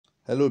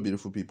Hello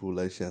beautiful people,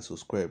 like, share and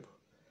subscribe.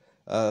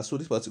 So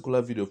this particular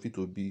video of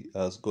P2B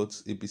has got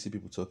APC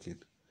people talking.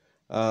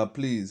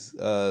 Please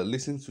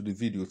listen to the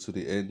video to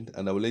the end,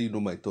 and I will let you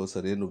know my thoughts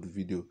at the end of the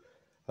video.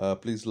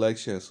 Please like,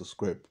 share and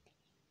subscribe.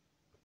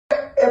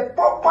 A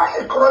proper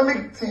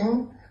economic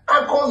team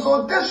and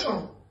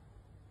consultation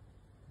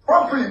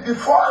properly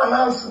before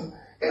announcing.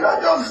 You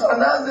don't just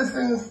announce these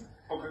things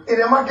in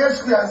a market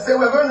square and say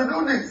we're going to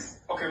do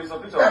this. Okay,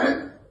 Mr.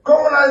 Peter.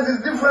 Governance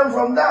is different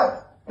from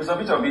that. Mr.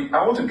 Peter,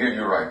 I want to get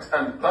you right,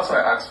 and that's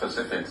why I asked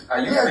specifics. Are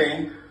you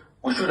saying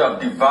we should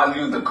have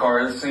devalued the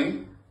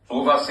currency to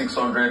over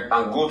 600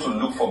 and go to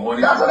look for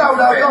money? That's what I would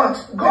have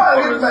done. Go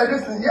and read my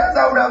listen. Yes,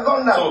 I would have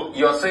done that. So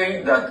you're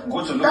saying that go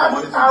to look for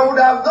money? I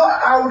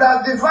would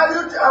have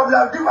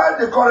devalued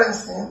the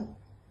currency,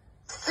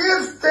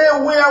 still stay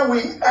where we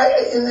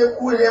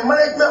are with a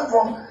management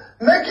firm,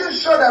 making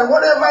sure that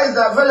whatever is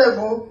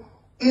available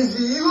is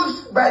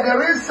used by the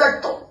real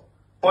sector.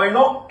 But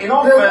removing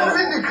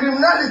the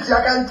criminality,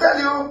 I can tell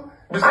you,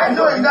 I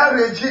know in that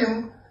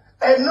regime,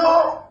 I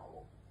know,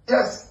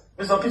 yes.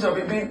 Mr.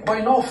 Peter, but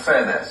in all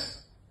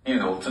fairness,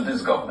 to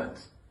this government,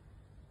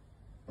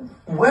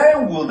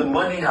 where will the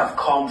money have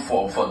come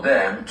from for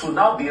them to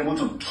now be able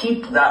to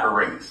keep that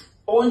rate?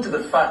 Owing to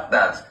the fact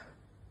that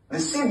the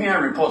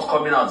CBN reports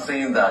coming out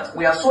saying that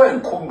we are so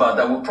encumbered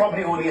that we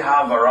probably only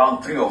have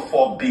around 3 or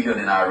 4 billion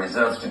in our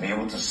reserves to be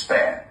able to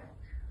spare.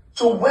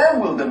 So where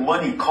will the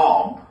money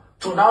come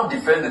to now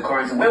defend the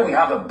currency when we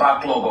have a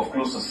backlog of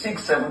close to $6,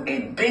 $7,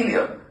 $8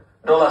 billion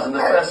in the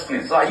first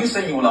place? So are you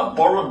saying you will have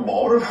borrowed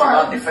more to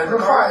now defend the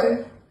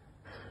currency?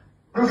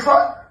 I'm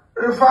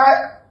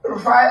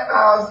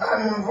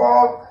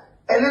involved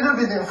a little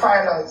bit in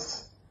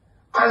finance.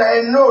 And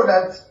I know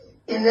that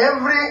in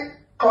every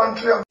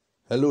country of...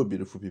 Hello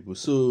beautiful people.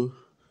 So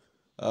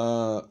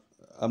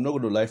I'm not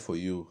going to lie for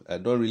you. I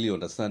don't really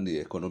understand the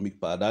economic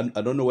part.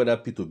 I don't know whether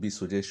P2B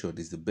suggestion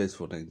is the best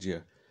for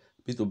Nigeria.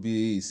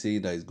 P2B is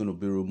saying that it's going to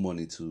borrow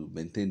money to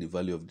maintain the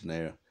value of the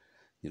naira.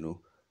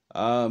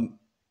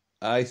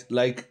 I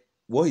like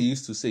what he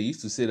used to say. He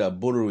used to say that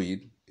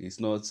borrowing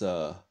is not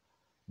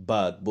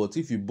bad, but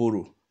if you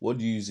borrow, what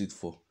do you use it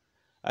for?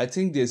 I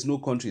think there's no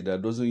country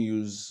that doesn't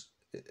use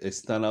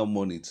external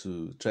money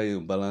to try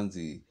and balance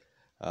the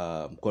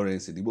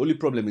currency. The only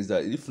problem is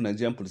that if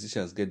Nigerian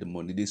politicians get the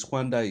money, they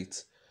squander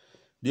it.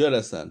 Do you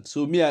understand?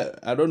 So me,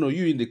 I don't know.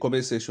 You in the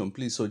comment section,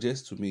 please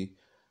suggest to me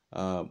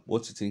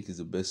what you think is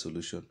the best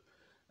solution.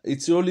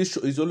 It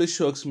only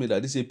shocks me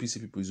that these APC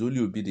people is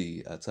only be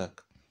the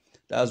attack.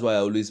 That's why I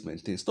always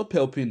maintain, stop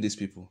helping these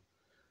people.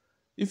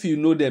 If you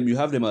know them, you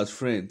have them as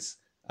friends,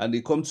 and they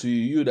come to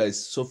you that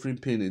is suffering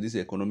pain in this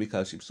economic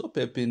hardship, stop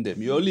helping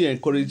them. You're only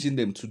encouraging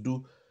them to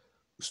do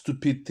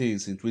stupid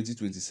things in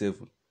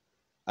 2027.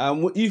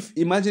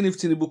 Imagine if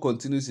Tinubu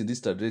continues in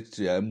this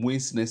trajectory and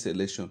wins next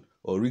election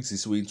or rigs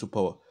his way into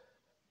power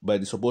by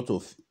the support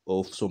of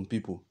some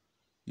people.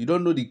 You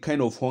don't know the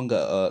kind of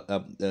hunger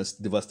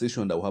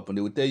devastation that will happen.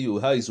 They will tell you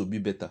how it will be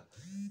better.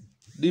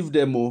 Leave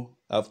them all.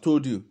 I've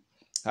told you.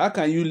 How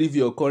can you leave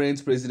your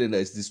current president that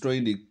is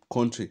destroying the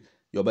country?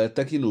 You're by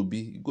attacking Obi.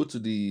 You go to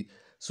the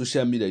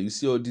social media, you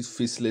see all these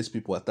faceless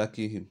people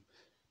attacking him.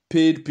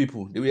 Paid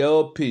people. They were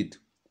all paid.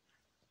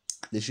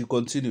 They should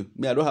continue.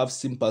 Me, I don't have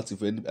sympathy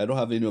for any. I don't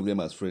have any of them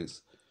as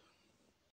friends.